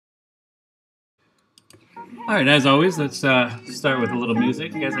All right, as always, let's start with a little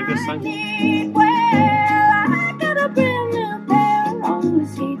music. You guys like this song? Well, I got a brand new pair of roller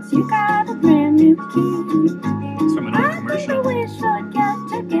skates. You got a brand new key. It's from an old I think commercial. we should get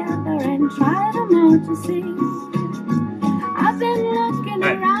together and try them out to see. I've been looking All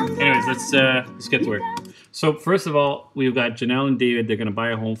right. around. Anyways, let's get to work. So first of all, we've got Janelle and David. They're going to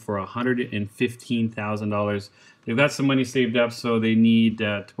buy a home for $115,000. They've got some money saved up, so they need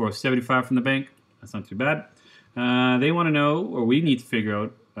to borrow $75,000 from the bank. That's not too bad. They want to know, or we need to figure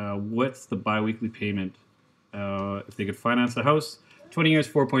out, what's the biweekly payment if they could finance the house. 20 years,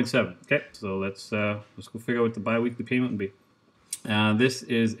 4.7. Okay, so let's go figure out what the biweekly payment would be. This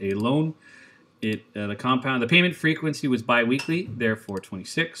is a loan. The payment frequency was biweekly, therefore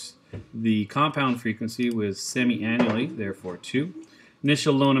 26. The compound frequency was semi-annually, therefore 2.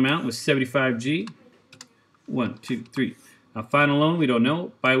 Initial loan amount was 75G. 1, 2, 3. Final loan, we don't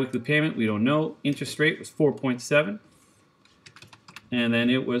know. Biweekly payment, we don't know. Interest rate was 4.7. And then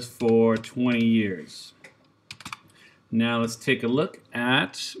it was for 20 years. Now let's take a look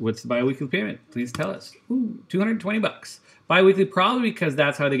at what's the biweekly payment. Please tell us. Ooh, $220. Biweekly, probably because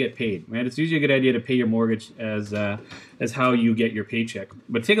that's how they get paid, right? It's usually a good idea to pay your mortgage as how you get your paycheck.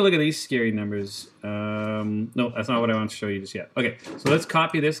 But take a look at these scary numbers. No, that's not what I want to show you just yet. Okay, so let's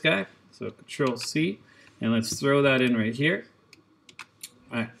copy this guy. So Control-C, and let's throw that in right here.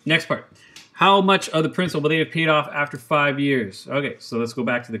 All right, next part. How much of the principal will they have paid off after 5 years? Okay, so let's go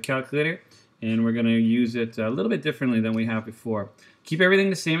back to the calculator, and we're going to use it a little bit differently than we have before. Keep everything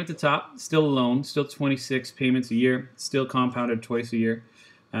the same at the top. Still a loan, still 26 payments a year, still compounded twice a year.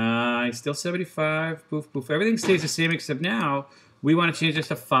 Still 75, poof, poof. Everything stays the same except now we want to change this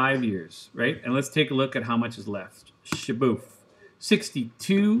to 5 years, right? And let's take a look at how much is left. Shaboof.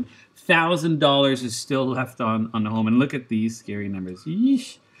 $62,000 is still left on the home. And look at these scary numbers.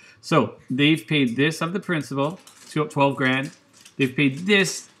 Yeesh. So they've paid this of the principal, 12 grand. They've paid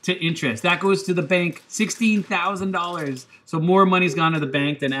this to interest. That goes to the bank, $16,000. So more money's gone to the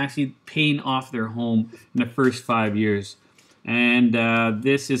bank than actually paying off their home in the first 5 years. And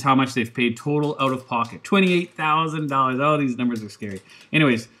this is how much they've paid total out of pocket, $28,000. Oh, these numbers are scary.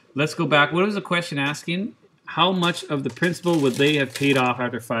 Anyways, let's go back. What was the question asking? How much of the principal would they have paid off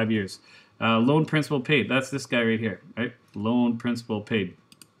after 5 years? Loan principal paid. That's this guy right here, right? Loan principal paid.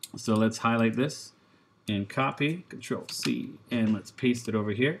 So let's highlight this and copy, Control-C, and let's paste it over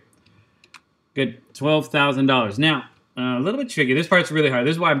here. Good, $12,000. Now, a little bit tricky. This part's really hard.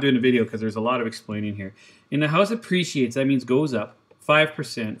 This is why I'm doing the video, because there's a lot of explaining here. In the house appreciates, that means goes up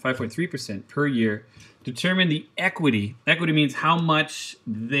 5%, 5.3% per year. Determine the equity. Equity means how much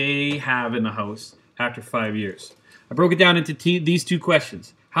they have in the house after 5 years. I broke it down into these two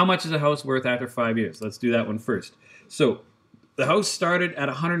questions. How much is a house worth after 5 years? Let's do that one first. So the house started at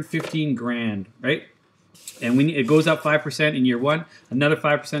 115 grand, right? And it goes up 5% in year one, another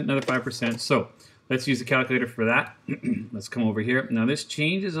 5%, another 5%. So let's use the calculator for that. Let's come over here. Now this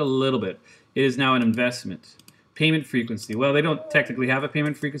changes a little bit. It is now an investment. Payment frequency. Well, they don't technically have a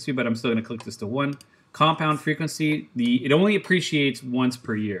payment frequency, but I'm still going to click this to 1. Compound frequency. It only appreciates once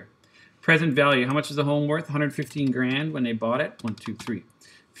per year. Present value. How much is the home worth? 115 grand when they bought it. 1, 2, 3.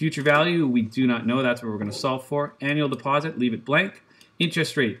 Future value, we do not know. That's what we're going to solve for. Annual deposit, leave it blank.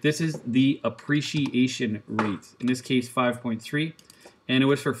 Interest rate, this is the appreciation rate. In this case, 5.3. And it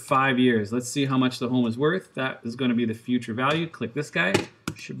was for 5 years. Let's see how much the home is worth. That is going to be the future value. Click this guy.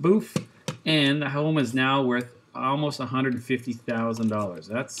 Shaboof. And the home is now worth almost $150,000.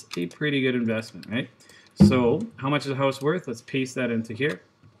 That's a pretty good investment, right? So how much is the house worth? Let's paste that into here.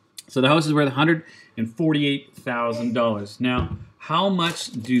 So the house is worth $148,000. Now, how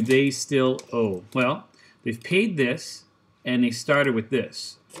much do they still owe? Well, they've paid this, and they started with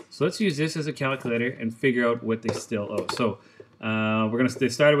this. So let's use this as a calculator and figure out what they still owe. So they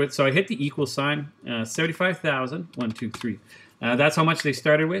started with, so I hit the equal sign, 75,000, 1, 2, 3. That's how much they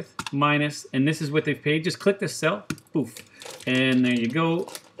started with, minus, and this is what they've paid. Just click the cell, poof, and there you go.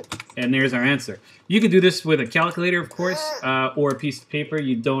 And there's our answer. You can do this with a calculator, of course, or a piece of paper.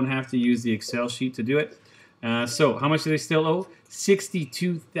 You don't have to use the Excel sheet to do it. So how much do they still owe?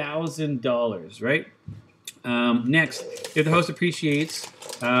 $62,000, right? Next, if the house appreciates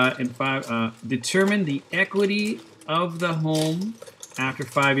determine the equity of the home after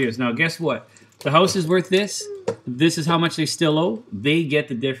 5 years. Now, guess what? The house is worth this. This is how much they still owe. They get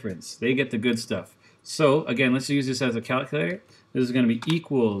the difference. They get the good stuff. So, again, let's use this as a calculator. This is going to be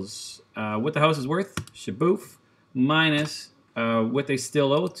equals what the house is worth, shaboof, minus what they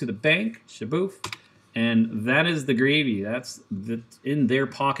still owe to the bank, shaboof. And that is the gravy. That's in their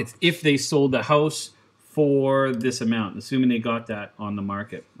pockets if they sold the house for this amount, assuming they got that on the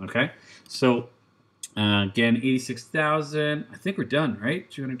market, okay? So Again, 86,000. I think we're done, right?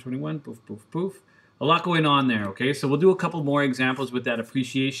 221. Poof, poof, poof. A lot going on there, okay? So we'll do a couple more examples with that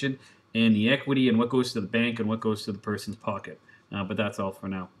appreciation and the equity and what goes to the bank and what goes to the person's pocket. But that's all for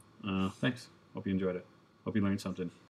now. Thanks. Hope you enjoyed it. Hope you learned something.